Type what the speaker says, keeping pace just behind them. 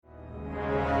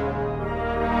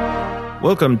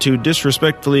Welcome to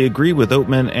Disrespectfully Agree with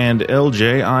Oatman and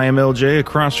LJ. I am LJ.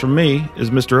 Across from me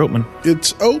is Mr. Oatman.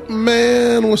 It's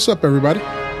Oatman. What's up, everybody?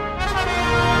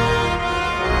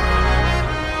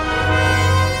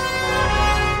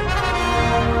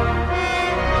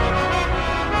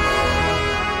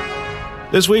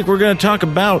 This week we're going to talk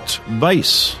about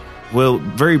Vice. We'll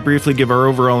very briefly give our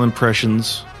overall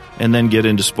impressions and then get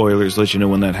into spoilers, let you know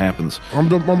when that happens.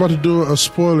 I'm about to do a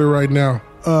spoiler right now.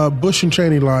 Bush and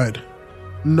Cheney lied.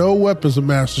 No weapons of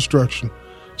mass destruction.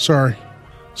 Sorry.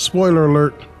 Spoiler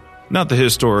alert. Not the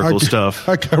historical stuff.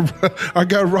 I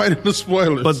got right in the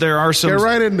spoilers. But there are some... Get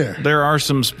right in there. There are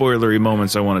some spoilery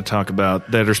moments I want to talk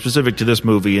about that are specific to this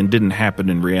movie and didn't happen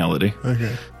in reality.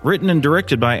 Okay. Written and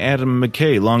directed by Adam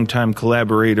McKay, longtime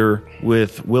collaborator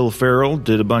with Will Ferrell,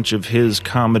 did a bunch of his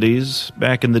comedies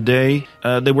back in the day.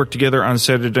 They worked together on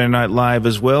Saturday Night Live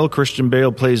as well. Christian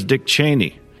Bale plays Dick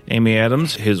Cheney. Amy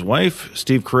Adams, his wife,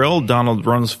 Steve Carell, Donald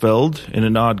Rumsfeld in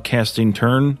an odd casting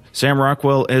turn, Sam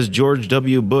Rockwell as George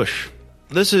W. Bush.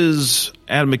 This is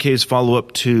Adam McKay's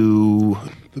follow-up to...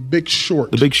 The Big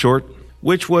Short. The Big Short,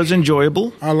 which was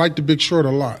enjoyable. I like The Big Short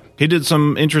a lot. He did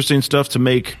some interesting stuff to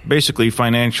make basically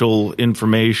financial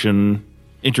information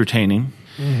entertaining.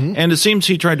 Mm-hmm. And it seems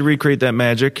he tried to recreate that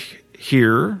magic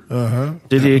here.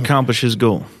 Did he accomplish his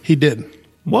goal? He didn't.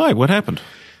 Why? What happened?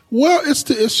 Well,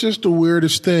 it's just the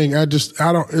weirdest thing.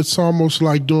 It's almost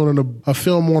like doing a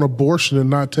film on abortion and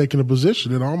not taking a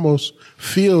position. It almost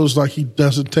feels like he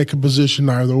doesn't take a position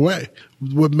either way.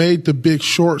 What made The Big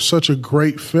Short such a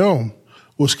great film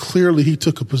was clearly he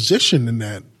took a position in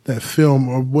that film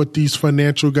of what these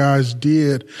financial guys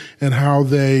did and how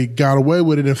they got away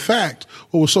with it. In fact,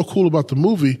 what was so cool about the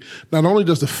movie, not only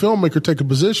does the filmmaker take a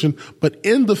position, but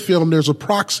in the film there's a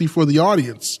proxy for the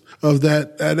audience of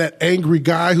that angry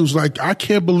guy who's like, I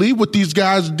can't believe what these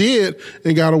guys did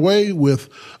and got away with.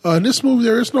 In this movie,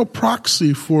 there is no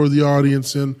proxy for the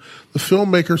audience, and the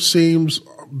filmmaker seems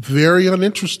very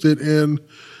uninterested in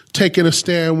taking a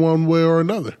stand one way or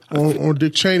another on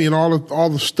Dick Cheney and all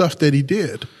the stuff that he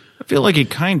did. I feel like he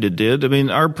kind of did. I mean,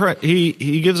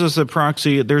 he gives us a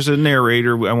proxy. There's a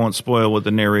narrator. I won't spoil what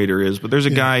the narrator is, but there's a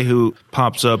guy who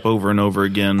pops up over and over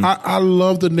again. I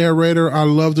love the narrator. I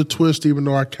love the twist, even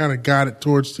though I kind of got it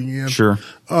towards the end. Sure.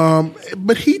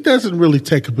 But he doesn't really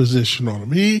take a position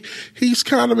on him. He's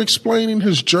kind of explaining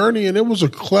his journey, and it was a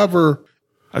clever...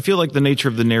 I feel like the nature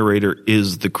of the narrator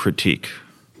is the critique.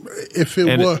 If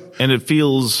it was... And it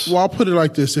feels... Well, I'll put it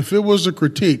like this. If it was a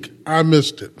critique, I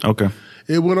missed it. Okay.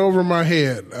 It went over my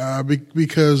head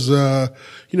because there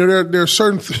are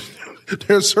certain I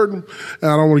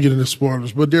don't want to get into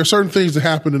spoilers, but there are certain things that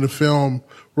happen in the film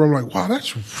where I'm like, wow,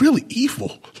 that's really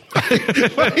evil.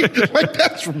 like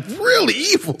that's really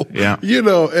evil. Yeah.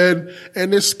 And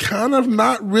it's kind of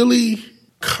not really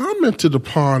commented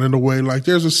upon in a way. Like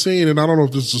there's a scene, and I don't know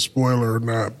if this is a spoiler or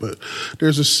not, but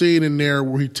there's a scene in there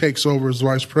where he takes over as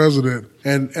vice president.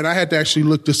 And I had to actually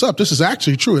look this up. This is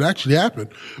actually true. It actually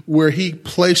happened where he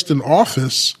placed an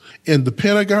office in the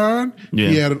Pentagon. Yeah.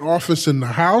 He had an office in the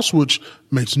House, which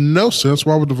makes no sense.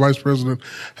 Why would the vice president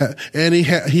and he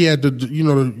had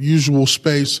the usual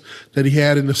space that he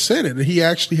had in the Senate. And he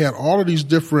actually had all of these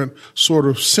different sort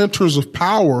of centers of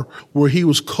power where he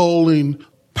was culling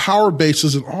power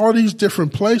bases in all these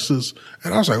different places.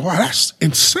 And I was like, wow, that's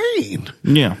insane.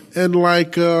 Yeah. And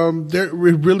there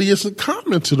really isn't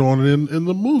commented on it in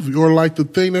the movie. Or like the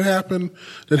thing that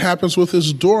happens with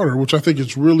his daughter, which I think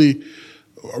is really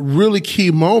a really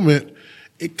key moment.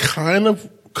 It kind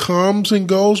of comes and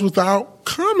goes without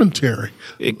commentary.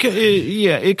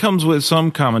 It comes with some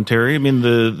commentary. I mean,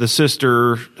 the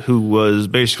sister who was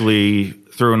basically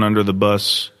thrown under the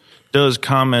bus does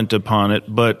comment upon it,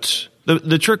 but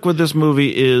the trick with this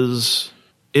movie is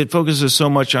it focuses so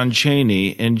much on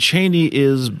Cheney, and Cheney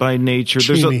is by nature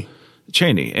Cheney.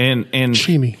 Cheney and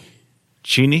Cheney.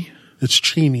 Cheney? It's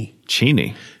Cheney.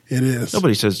 Cheney. It is.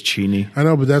 Nobody says Cheney. I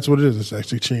know, but that's what it is. It's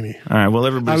actually Cheney. All right. Well,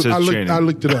 everybody says Cheney. I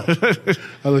looked it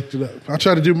up. I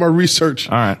tried to do my research.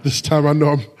 All right. This time I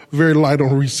know I'm very light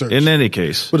on research. In any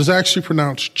case. But it's actually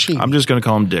pronounced Cheney. I'm just going to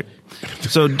call him Dick.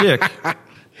 So Dick,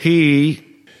 he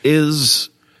is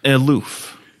aloof.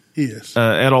 He is.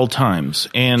 At all times,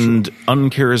 and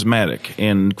uncharismatic,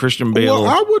 and Christian Bale... Well,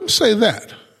 I wouldn't say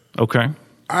that. Okay.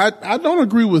 I don't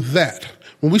agree with that.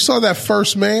 When we saw that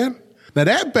first man, Now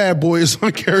that bad boy is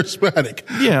uncharismatic.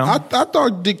 Yeah. I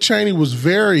thought Dick Cheney was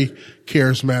very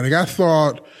charismatic. I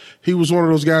thought he was one of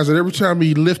those guys that every time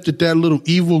he lifted that little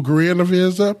evil grin of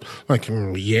his up, like,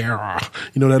 yeah,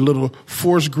 that little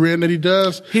forced grin that he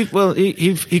does.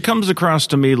 He comes across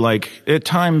to me like, at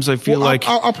times I feel like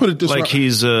I'll put it this way.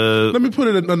 He's let me put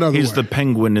it another way. He's the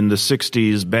Penguin in the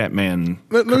 60s Batman.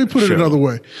 Let me put it another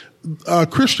way.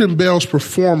 Christian Bale's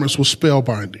performance was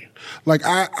spellbinding. Like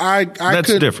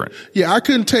that's different. Yeah, I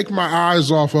couldn't take my eyes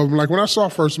off of him. Like when I saw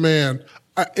First Man,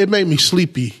 it made me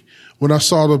sleepy. When I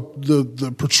saw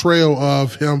the portrayal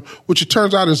of him, which it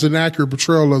turns out is an accurate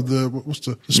portrayal of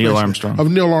Neil Armstrong.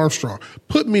 Of Neil Armstrong,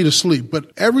 put me to sleep.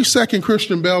 But every second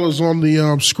Christian Bale is on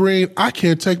the screen, I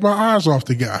can't take my eyes off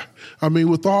the guy. I mean,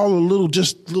 with all the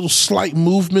little slight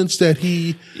movements that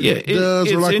he does.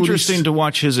 It's like interesting to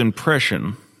watch his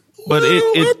impression. But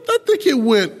I think it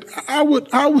went. I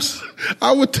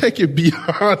would take it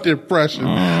beyond impression.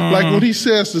 Like when he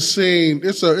says the scene,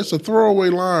 it's a throwaway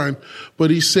line,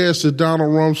 but he says to Donald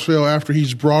Rumsfeld after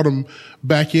he's brought him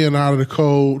back in out of the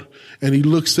cold, and he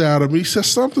looks at him. He says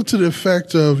something to the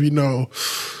effect of, we do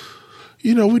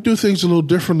things a little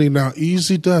differently now.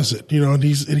 Easy does it, and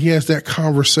he has that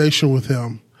conversation with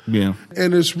him. Yeah,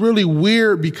 and it's really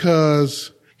weird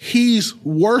because he's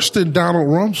worse than Donald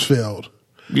Rumsfeld.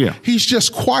 Yeah. He's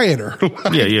just quieter.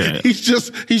 Yeah. He's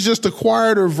just a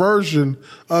quieter version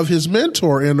of his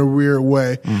mentor in a weird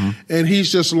way. Mm-hmm. And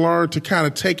he's just learned to kind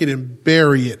of take it and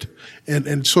bury it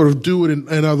and sort of do it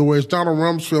in other ways. Donald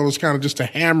Rumsfeld is kind of just a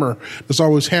hammer that's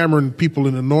always hammering people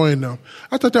and annoying them.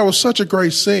 I thought that was such a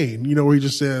great scene, where he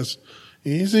just says,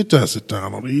 easy does it,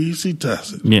 Donald. Easy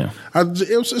does it. Yeah.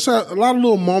 It's a lot of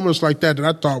little moments like that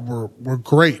I thought were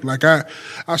great. Like I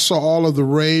saw all of the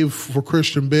rave for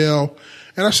Christian Bale.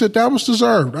 And I said, that was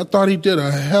deserved. I thought he did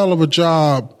a hell of a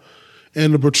job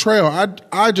in the portrayal.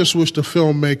 I just wish the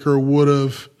filmmaker would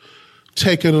have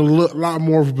taken a lot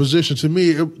more of a position. To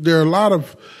me, there are a lot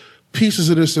of pieces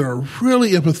of this that are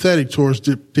really empathetic towards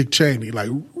Dick Cheney, like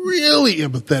really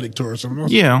empathetic towards him.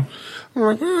 Yeah. I'm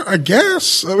like, I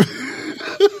guess. I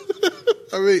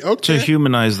mean, okay. To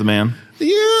humanize the man.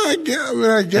 Yeah, I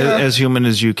guess. As human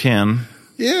as you can.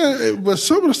 Yeah, but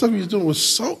some of the stuff he was doing was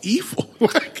so evil.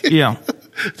 Yeah.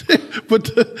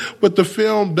 But the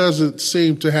film doesn't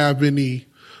seem to have any,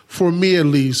 for me at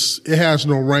least, it has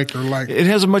no rancor. Like it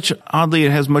has much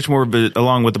more of it,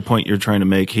 along with the point you're trying to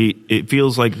make. It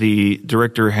feels like the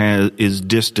director is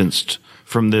distanced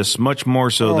from this much more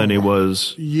so than he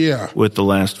was with the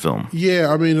last film.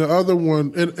 Yeah, I mean the other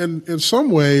one, and in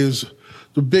some ways,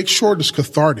 The Big Short is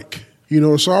cathartic.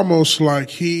 It's almost like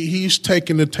he's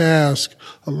taking to task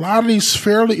a lot of these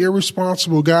fairly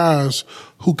irresponsible guys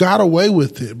who got away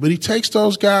with it, but he takes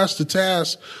those guys to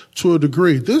task to a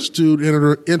degree. This dude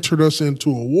entered us into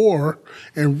a war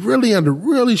and really under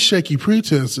really shaky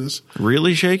pretenses.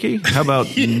 Really shaky? How about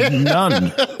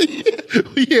none?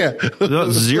 Yeah.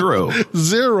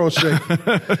 Zero shaky.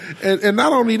 and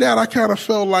not only that, I kind of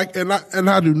felt like, and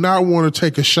I do not want to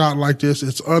take a shot like this.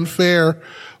 It's unfair.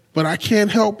 But I can't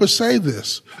help but say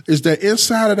this, is that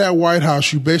inside of that White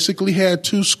House, you basically had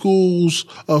two schools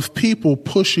of people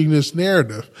pushing this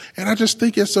narrative. And I just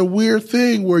think it's a weird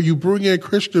thing where you bring in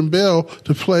Christian Bale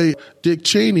to play Dick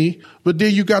Cheney, but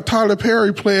then you got Tyler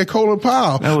Perry playing Colin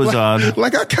Powell. That was odd.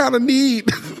 Like I kind of need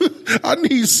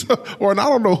some, and I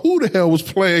don't know who the hell was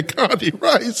playing Condi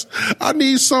Rice. I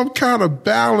need some kind of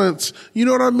balance. You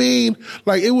know what I mean?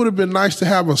 Like it would have been nice to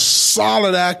have a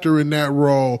solid actor in that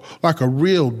role, like a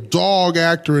real dog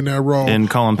actor in that role. And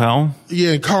Colin Powell?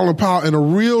 Yeah, and Colin Powell, and a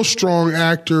real strong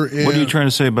actor. What are you trying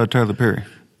to say about Tyler Perry?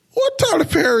 Well, Tyler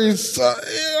Perry's,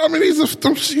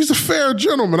 he's a fair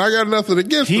gentleman. I got nothing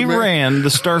against him. He ran the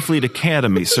Starfleet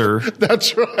Academy, sir.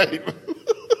 That's right.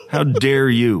 How dare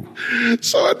you?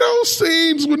 So in those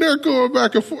scenes when they're going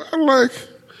back and forth, I'm like,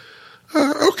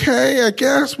 okay, I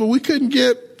guess, but we couldn't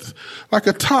get like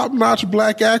a top-notch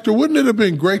black actor. Wouldn't it have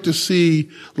been great to see,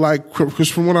 like, because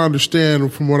from what I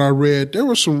understand, from what I read, there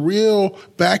was some real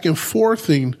back and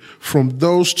forthing from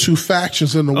those two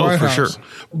factions in the White House. Sure.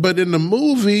 But in the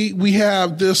movie, we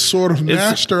have this sort of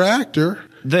master actor.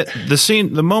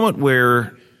 The moment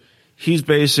where he's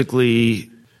basically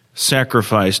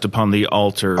sacrificed upon the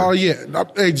altar. Oh, yeah,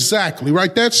 exactly.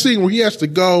 Right. That scene where he has to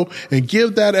go and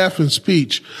give that effing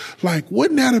speech. Like,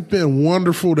 wouldn't that have been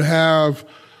wonderful to have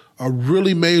a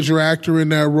really major actor in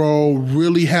that role,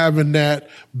 really having that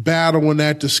battle and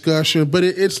that discussion? But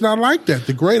it's not like that.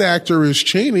 The great actor is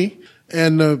Cheney,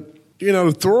 and the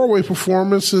throwaway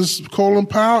performance is Colin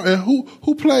Powell. And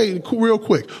who played, real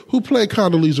quick, who played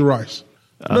Condoleezza Rice?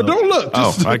 No, don't look.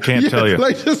 Just, I can't tell you.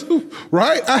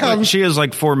 Right? She has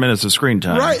like 4 minutes of screen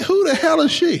time. Right? Who the hell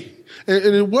is she?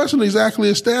 And it wasn't exactly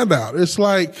a standout. It's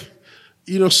like,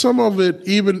 some of it,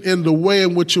 even in the way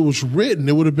in which it was written,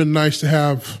 it would have been nice to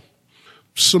have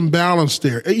some balance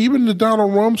there. Even the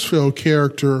Donald Rumsfeld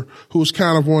character, who was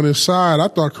kind of on his side, I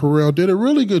thought Carell did a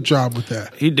really good job with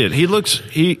that. He did.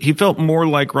 He felt more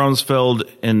like Rumsfeld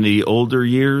in the older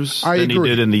years than he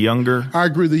did in the younger. I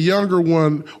agree. The younger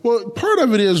one, well, part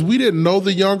of it is we didn't know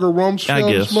the younger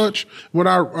Rumsfeld as much. When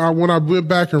I went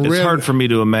back and read, it's hard for me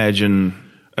to imagine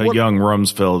a young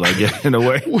Rumsfeld, I guess, in a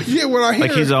way. Well, yeah, when I hear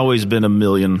like he's always been a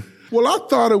million. Well, I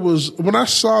thought it was, when I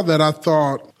saw that, I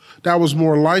thought that was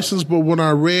more licensed, but when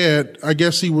I read, I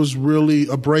guess he was really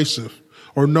abrasive,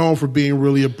 or known for being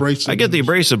really abrasive. I get the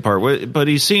abrasive part, but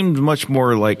he seemed much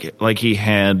more like he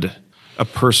had a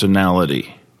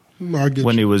personality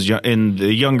when he was in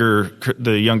the younger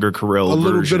Carell version. A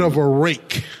little bit of a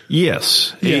rake.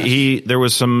 Yes. There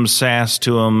was some sass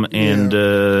to him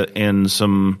and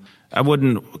some, I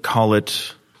wouldn't call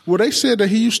it. Well, they said that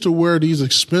he used to wear these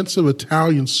expensive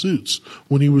Italian suits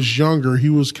when he was younger. He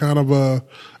was kind of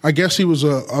I guess he was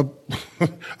a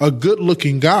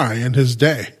good-looking guy in his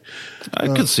day. I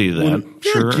could see that.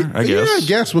 Sure, I guess. Yeah, I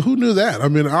guess, but who knew that? I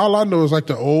mean, all I know is like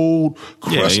the old,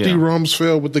 crusty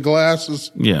Rumsfeld with the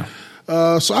glasses. Yeah.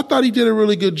 So I thought he did a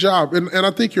really good job. And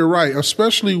I think you're right.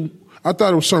 Especially, I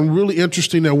thought it was something really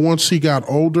interesting that once he got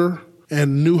older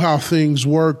and knew how things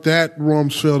worked, that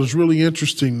Rumsfeld is really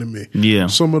interesting to me. Yeah.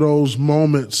 Some of those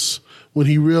moments when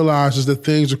he realizes that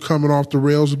things are coming off the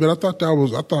rails a bit. I thought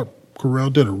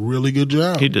Carell did a really good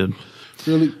job. He did.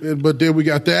 Really, but then we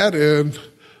got that and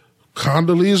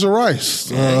Condoleezza Rice.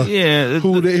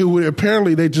 Who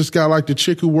apparently they just got like the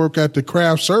chick who worked at the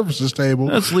craft services table.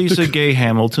 That's Lisa Gay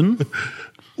Hamilton.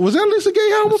 Was that Lisa Gay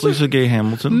Hamilton? That's Lisa Gay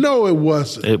Hamilton. No, it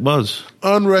wasn't. It was.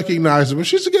 Unrecognizable.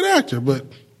 She's a good actor, but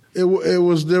there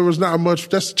was not much.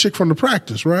 That's the chick from The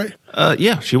Practice, right?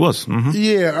 Yeah, she was. Mm-hmm.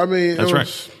 Yeah, I mean. That's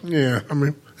right. Yeah, I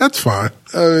mean. That's fine.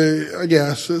 I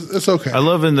guess it's okay. I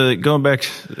love going back,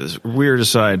 weird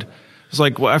aside. It's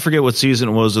like, well, I forget what season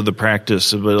it was of The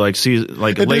Practice, but like and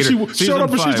later. Then she showed up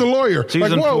and she's a lawyer.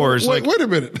 Season like, 4 is wait a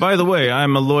minute. By the way,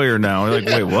 I'm a lawyer now. Like,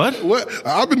 wait, what? What?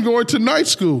 I've been going to night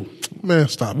school. Man,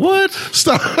 stop. What?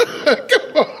 Stop.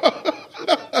 Come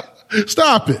on.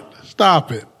 Stop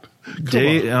it.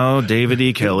 David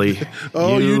E. Kelly.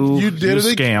 You did it,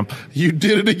 scamp. You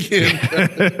did it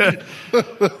again.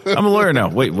 I'm a lawyer now.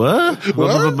 Wait, what?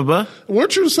 What?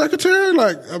 Weren't you the secretary?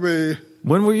 Like, I mean,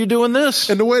 when were you doing this?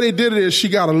 And the way they did it is she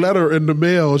got a letter in the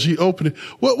mail. She opened it.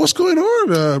 What's going on,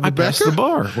 Rebecca? I passed the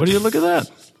bar. What do you look at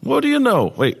that? What do you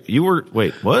know? Wait,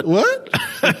 what? What?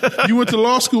 You went to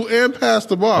law school and passed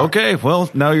the bar. Okay, well,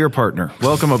 now you're a partner.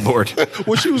 Welcome aboard.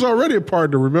 Well, she was already a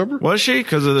partner, remember? Was she?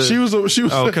 Because of she was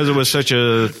because it was such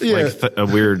a a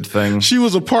weird thing. She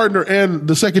was a partner and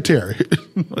the secretary.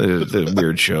 The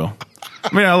weird show.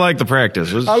 I mean, I like The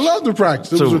Practice. I love The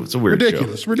Practice. It's a weird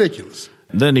ridiculous, show. Ridiculous.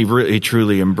 Then he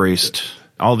truly embraced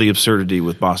all the absurdity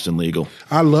with Boston Legal.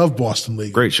 I love Boston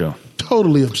Legal. Great show.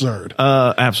 Totally absurd.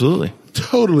 Absolutely.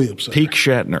 Totally absurd. Peak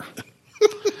Shatner.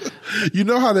 You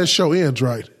know how that show ends,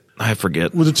 right? I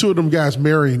forget. With the two of them guys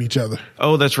marrying each other.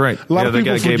 Oh, that's right. A lot of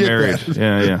people they got forget married.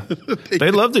 That. Yeah.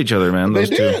 They loved each other, man. They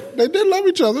did love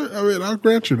each other. I mean, I'll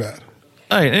grant you that.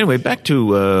 All right. Anyway, back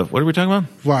to what are we talking about?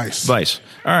 Vice.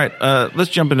 All right.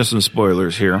 Let's jump into some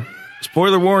spoilers here.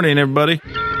 Spoiler warning, everybody.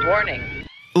 Warning.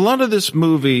 A lot of this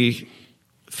movie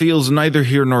feels neither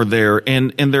here nor there,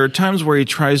 and there are times where he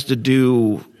tries to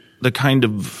do the kind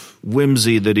of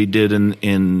whimsy that he did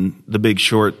in The Big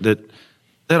Short that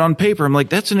on paper I'm like,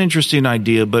 that's an interesting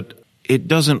idea, but it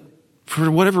doesn't,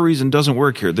 for whatever reason, doesn't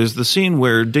work here. There's the scene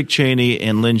where Dick Cheney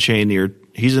and Lynn Cheney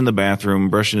he's in the bathroom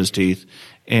brushing his teeth,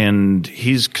 and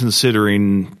he's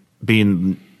considering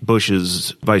being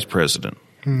Bush's vice president,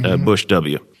 Bush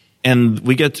W. And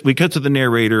we cut to the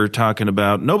narrator talking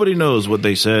about nobody knows what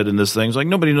they said in this thing. It's like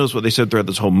nobody knows what they said throughout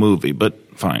this whole movie,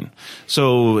 but fine.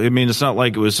 So, I mean, it's not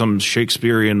like it was some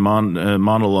Shakespearean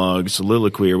monologue,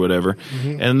 soliloquy or whatever.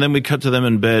 Mm-hmm. And then we cut to them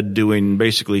in bed doing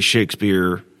basically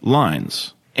Shakespeare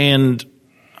lines. And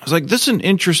I was like, this is an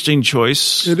interesting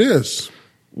choice. It is.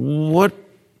 What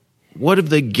have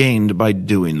they gained by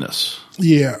doing this?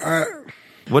 Yeah,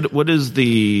 What is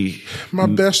my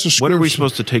best description? What are we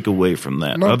supposed to take away from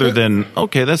that other than,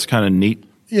 okay, that's kind of neat?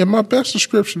 Yeah, my best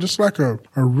description, it's like a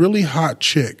really hot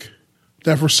chick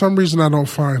that for some reason I don't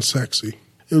find sexy.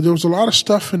 There was a lot of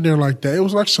stuff in there like that. It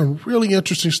was like some really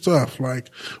interesting stuff. Like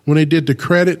when they did the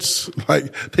credits,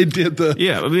 like they did the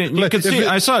Yeah, I mean, you like, could see.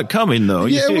 I saw it coming though.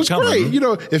 You yeah, see it was coming. great. You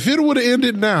know, if it would have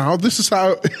ended now, this is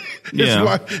how.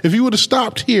 Yeah. If you would have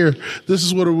stopped here, this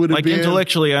is what it would have Like been.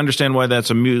 intellectually, I understand why that's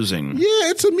amusing. Yeah,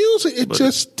 it's amusing. It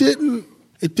just didn't.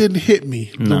 It didn't hit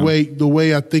me the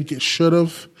way I think it should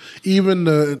have. Even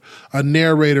a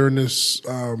narrator in this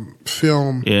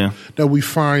film that we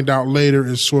find out later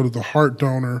is sort of the heart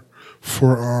donor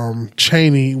for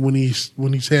Cheney when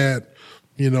he's had,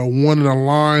 you know, one in a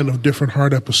line of different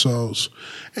heart episodes.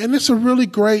 And it's a really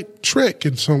great trick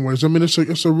in some ways. I mean, it's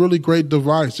a really great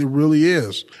device. It really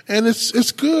is. And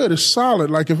it's good. It's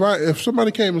solid. Like if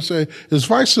somebody came and say, is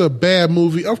Vice a bad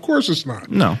movie? Of course it's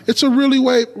not. No. It's a really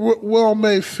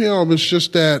well-made film. It's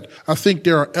just that I think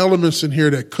there are elements in here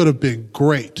that could have been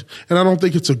great. And I don't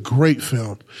think it's a great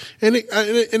film. And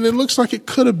it looks like it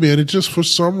could have been. It just, for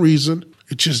some reason,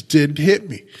 it just didn't hit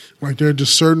me. Like there are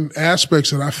just certain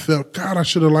aspects that I felt, God, I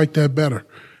should have liked that better.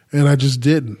 And I just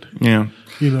didn't. Yeah.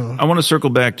 You know. I want to circle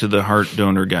back to the heart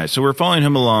donor guy. So we're following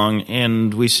him along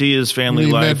and we see his family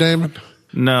life. Matt Damon?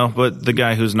 No, but the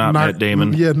guy who's not Matt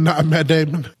Damon. Yeah, not Matt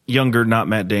Damon. Younger, not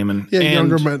Matt Damon. Yeah,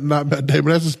 younger, not Matt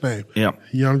Damon. That's his name. Yeah.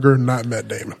 Younger, not Matt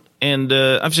Damon. And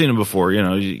I've seen him before. You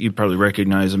know, you probably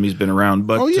recognize him. He's been around.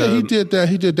 But he did that.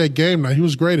 He did that game night. He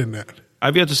was great in that.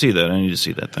 I've yet to see that. I need to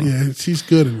see that thing. Yeah, he's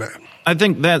good in that. I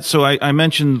think that, so I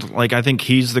mentioned, like, I think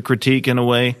he's the critique in a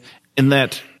way, in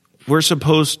that we're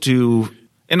supposed to,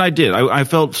 and I did, I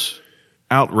felt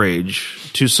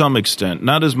outrage to some extent,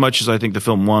 not as much as I think the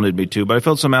film wanted me to, but I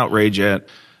felt some outrage at,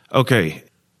 okay,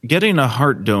 getting a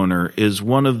heart donor is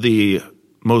one of the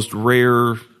most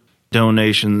rare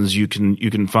donations you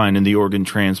can find in the organ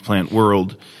transplant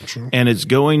world. Sure. And it's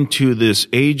going to this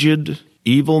aged,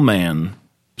 evil man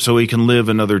so he can live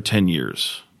another 10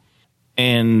 years.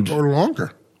 Or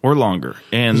longer.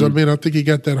 And I mean, I think he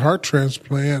got that heart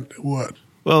transplant, what?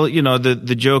 Well, you know,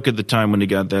 the joke at the time when he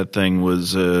got that thing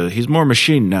was, he's more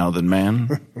machine now than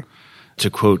man,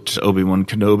 to quote Obi-Wan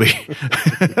Kenobi.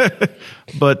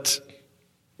 But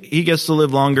he gets to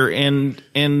live longer,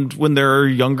 and when there are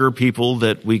younger people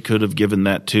that we could have given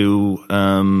that to,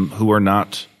 who are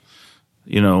not,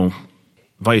 you know,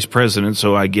 vice president,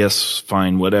 so I guess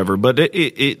fine, whatever. But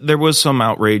there was some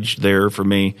outrage there for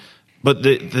me. But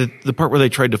the part where they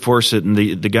tried to force it, and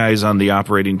the guy's on the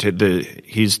operating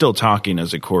he's still talking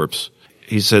as a corpse.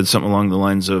 He said something along the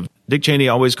lines of, Dick Cheney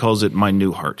always calls it my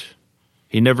new heart.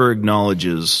 He never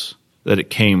acknowledges that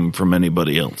it came from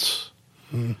anybody else,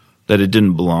 that it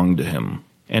didn't belong to him.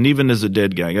 And even as a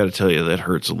dead guy, I got to tell you, that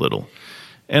hurts a little.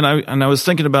 And I was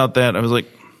thinking about that. I was like,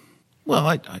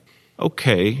 well,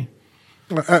 okay.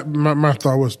 My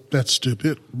thought was, that's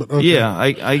stupid. But okay. Yeah,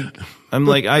 I'm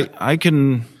like, I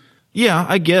can. Yeah,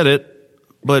 I get it,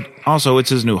 but also it's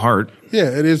his new heart. Yeah,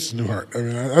 it is his new heart. I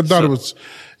mean, I thought it was.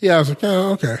 Yeah, I was like,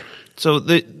 oh, okay. So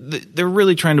they're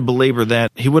really trying to belabor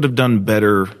that. He would have done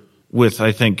better with,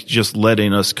 I think, just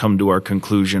letting us come to our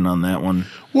conclusion on that one.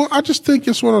 Well, I just think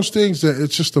it's one of those things that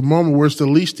it's just a moment where it's the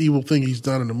least evil thing he's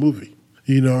done in the movie.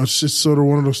 You know, it's just sort of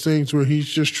one of those things where he's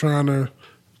just trying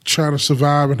to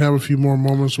survive and have a few more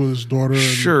moments with his daughter.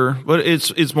 Sure, but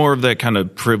it's more of that kind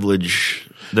of privilege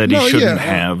that he shouldn't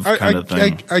have kind of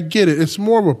thing. I get it. It's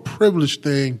more of a privilege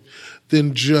thing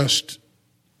than just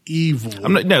evil.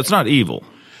 No, it's not evil.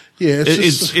 Yeah,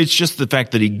 it's just the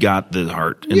fact that he got the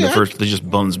heart in the first that just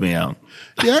bums me out.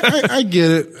 Yeah, I get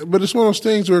it, but it's one of those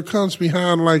things where it comes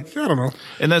behind, like, I don't know.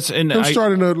 And I'm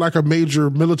starting a major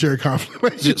military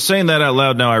conflict. Saying that out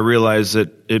loud now, I realize that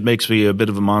it makes me a bit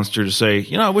of a monster to say,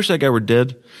 you know, I wish that guy were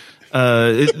dead.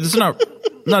 It's not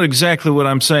exactly what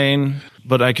I'm saying,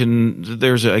 but I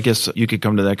guess you could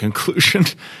come to that conclusion.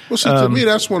 Well, see, to me,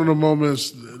 that's one of the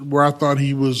moments where I thought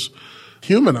he was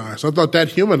humanized. I thought that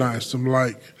humanized him,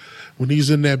 like when he's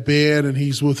in that bed and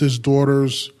he's with his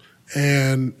daughters,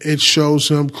 and it shows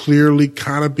him clearly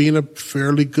kind of being a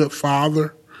fairly good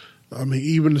father. I mean,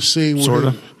 even the scene where sort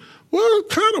of. Well,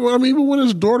 kind of. I mean, even when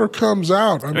his daughter comes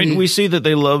out, I mean, we see that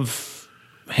they love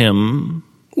him.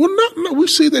 Well, no, we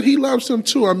see that he loves them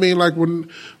too. I mean, like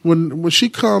when she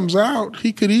comes out,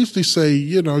 he could easily say,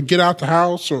 you know, get out the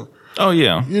house, or oh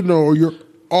yeah, you know, or you're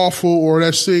awful, or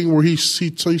that scene where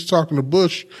he's talking to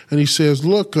Bush and he says,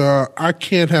 look, I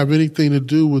can't have anything to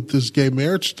do with this gay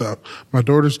marriage stuff. My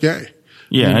daughter's gay.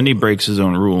 Yeah, and he breaks his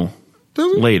own rule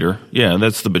later. Yeah,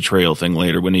 that's the betrayal thing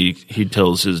later when he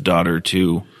tells his daughter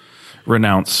to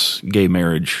renounce gay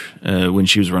marriage when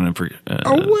she was running for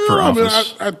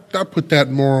office. I mean, I put that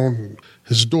more on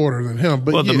his daughter than him.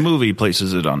 But the movie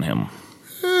places it on him.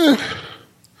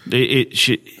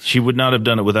 She would not have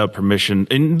done it without permission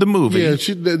in the movie. Yeah,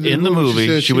 in the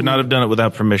movie, she would not have done it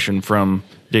without permission from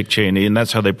Dick Cheney, and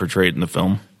that's how they portrayed it in the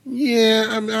film. Yeah,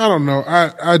 I mean, I don't know.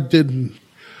 I didn't.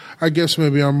 I guess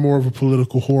maybe I'm more of a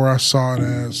political whore. I saw it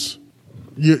as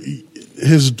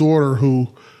his daughter who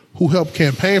helped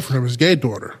campaign for him, his gay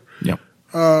daughter. Yeah.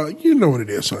 You know what it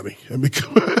is, honey. I mean,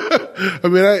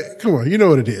 come on, you know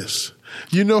what it is.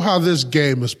 You know how this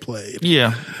game is played.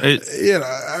 Yeah.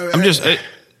 I'm just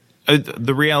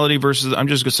the reality versus. I'm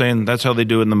just saying that's how they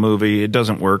do it in the movie. It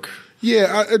doesn't work.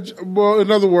 Yeah. Well,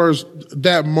 in other words,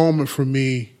 that moment for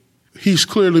me, he's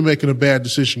clearly making a bad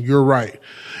decision. You're right.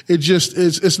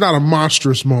 It's not a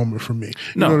monstrous moment for me.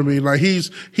 You know what I mean? Like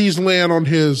he's laying on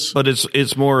his. But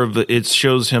it's more of it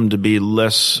shows him to be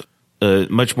less,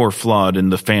 much more flawed in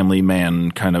the family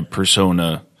man kind of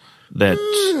persona that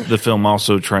the film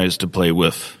also tries to play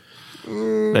with.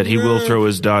 That he will throw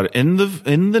his daughter in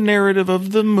the narrative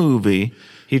of the movie.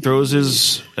 He throws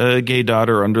his gay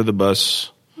daughter under the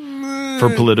bus for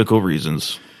political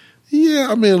reasons. Yeah,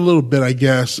 I mean a little bit, I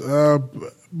guess.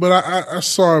 But I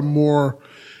saw it more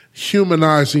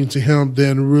humanizing to him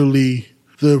than really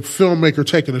the filmmaker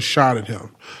taking a shot at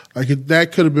him. Like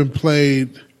that could have been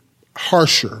played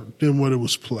harsher than what it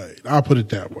was played. I'll put it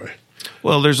that way.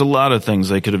 Well, there's a lot of things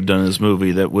they could have done in this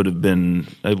movie that would have been.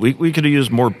 We could have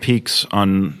used more peaks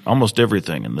on almost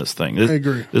everything in this thing. I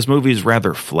agree. This movie is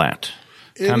rather flat,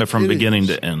 kind of from beginning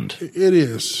to end. It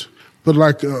is, but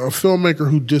like a filmmaker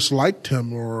who disliked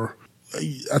him, or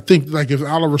I think like if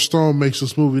Oliver Stone makes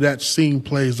this movie, that scene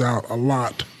plays out a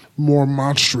lot more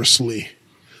monstrously.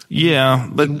 Yeah,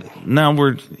 but now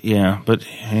than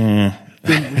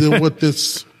what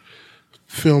this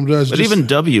film does. But even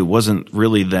W wasn't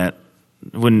really that.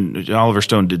 When Oliver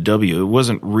Stone did W, it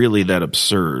wasn't really that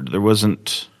absurd. There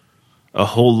wasn't a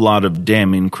whole lot of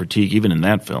damning critique even in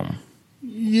that film.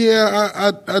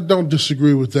 Yeah, I don't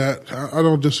disagree with that. I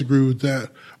don't disagree with that.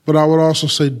 But I would also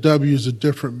say W is a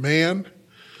different man.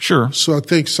 Sure. So I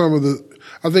think some of the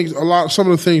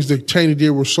things that Cheney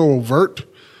did were so overt.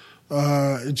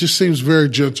 It just seems very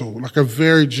gentle, like a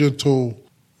very gentle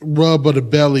rub of the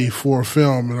belly for a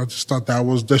film. And I just thought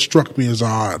that struck me as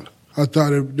odd. I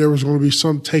thought there was going to be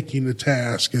some taking the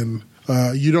task, and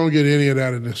you don't get any of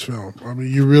that in this film. I mean,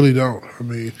 you really don't. I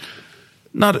mean,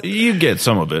 you get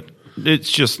some of it. It's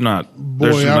just not.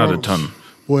 There's not a ton.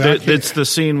 It's the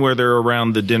scene where they're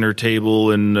around the dinner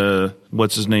table, and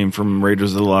what's his name from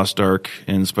Raiders of the Lost Ark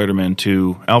and Spider-Man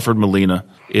 2? Alfred Molina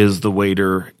is the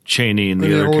waiter. Cheney and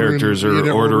the other characters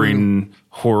are ordering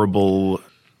horrible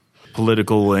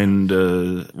political and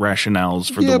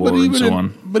rationales for the war and so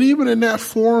on. But even in that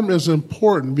form is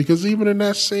important, because even in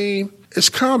that scene, it's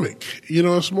comic. You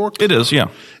know, it's more. It is, yeah.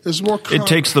 It's more comic. It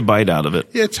takes the bite out of it.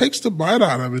 Yeah, it takes the bite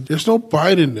out of it. There's no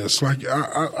bite in this. Like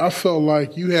I felt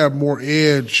like you had more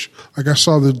edge. Like I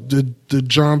saw the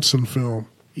Johnson film.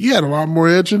 You had a lot more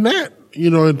edge in that. You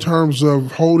know, in terms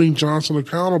of holding Johnson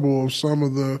accountable of some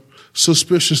of the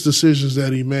suspicious decisions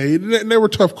that he made. And they were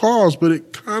tough calls, but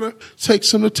it kind of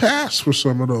takes him to task for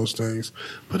some of those things.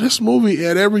 But this movie,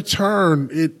 at every turn,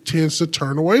 it tends to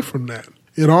turn away from that.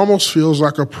 It almost feels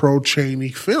like a pro-Cheney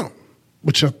film,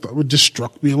 which I thought just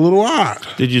struck me a little odd.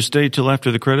 Did you stay till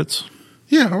after the credits?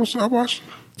 Yeah, I watched.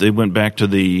 They went back to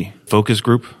the focus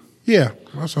group? Yeah,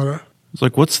 I saw that. It's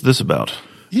like, what's this about?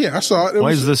 Yeah, I saw it.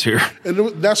 Why is this here?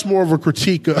 And that's more of a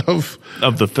critique of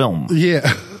the film. Yeah,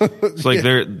 it's like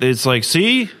it's like,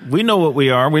 see, we know what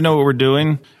we are, we know what we're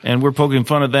doing, and we're poking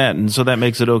fun at that, and so that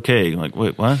makes it okay. Like,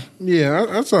 wait, what? Yeah,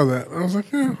 I saw that. I was like,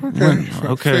 yeah, okay,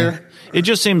 okay. Fair. It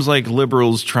just seems like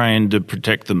liberals trying to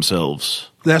protect themselves.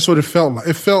 That's what it felt like.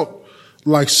 It felt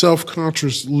like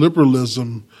self-conscious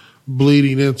liberalism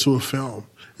bleeding into a film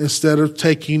instead of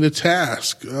taking to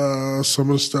task some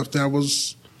of the stuff that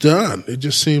was done. It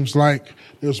just seems like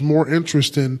there's more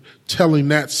interest in telling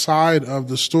that side of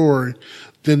the story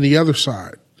than the other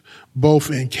side, both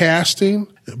in casting,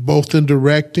 both in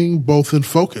directing, both in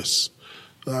focus.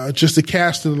 Just the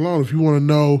casting alone, if you want to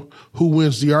know who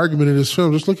wins the argument in this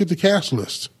film, just look at the cast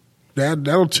list.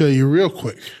 That'll tell you real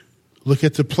quick. Look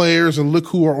at the players and look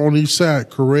who are on each side.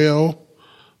 Carell,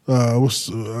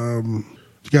 the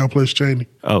guy who plays Cheney?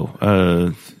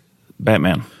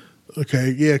 Batman. Okay,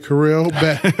 yeah, Carell,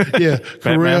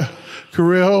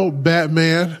 Carell,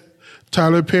 Batman,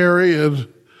 Tyler Perry,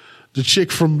 and the chick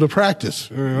from The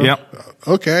Practice. Yep.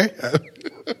 Okay.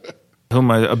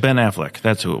 Ben Affleck.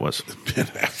 That's who it was. Ben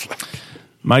Affleck.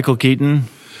 Michael Keaton.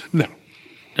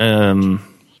 No.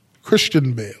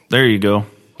 Christian Bale. There you go.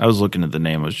 I was looking at the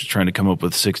name. I was just trying to come up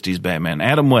with 60s Batman.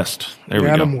 Adam West. There we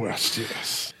go. Adam West,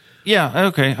 yes. Yeah,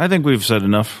 okay. I think we've said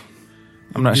enough.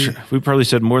 I'm not sure. We probably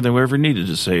said more than we ever needed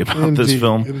to say about this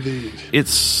film. Indeed.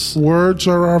 It's Words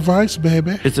are our vice,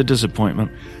 baby. It's a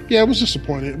disappointment. Yeah, it was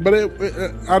disappointing, but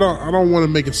I don't want to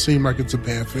make it seem like it's a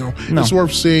bad film. No. It's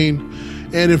worth seeing,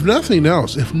 and if nothing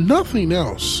else,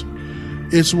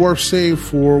 it's worth seeing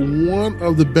for one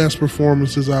of the best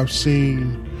performances I've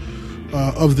seen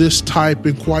of this type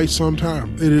in quite some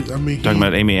time. It is, I mean, Talking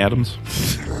about Amy Adams.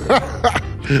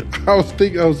 I was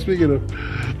speaking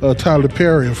of Tyler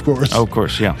Perry, of course. Oh, of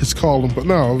course, yeah. It's called him, but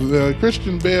no,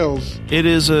 Christian Bale's. It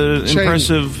is an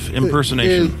impressive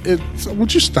impersonation.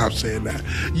 Would you stop saying that?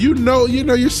 You know,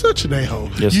 you're such an a-hole.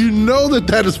 Yes. You know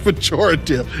that is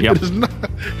pejorative. Yep. It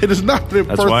is not an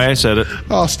That's why I said it.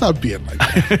 Oh, stop being like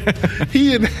that.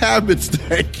 He inhabits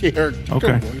that character.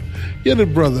 Okay. Come on. Get a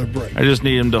brother a break. I just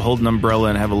need him to hold an umbrella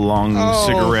and have a long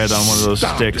cigarette on one of those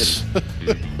sticks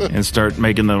and start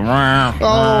making the.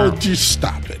 Oh, just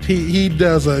stop it. He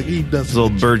does. This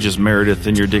old Burgess Meredith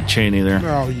and your Dick Cheney there.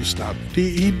 No, you stop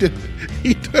it.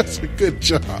 He does a good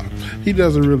job. He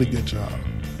does a really good job,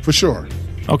 for sure.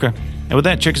 Okay. And with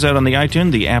that, check us out on the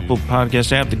iTunes, the Apple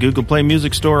Podcast app, the Google Play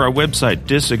Music Store, our website,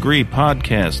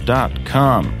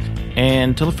 disagreepodcast.com.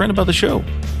 And tell a friend about the show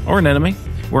or an enemy.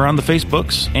 We're on the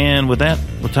Facebooks. And with that,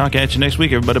 we'll talk at you next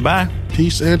week, everybody. Bye.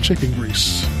 Peace and chicken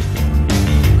grease.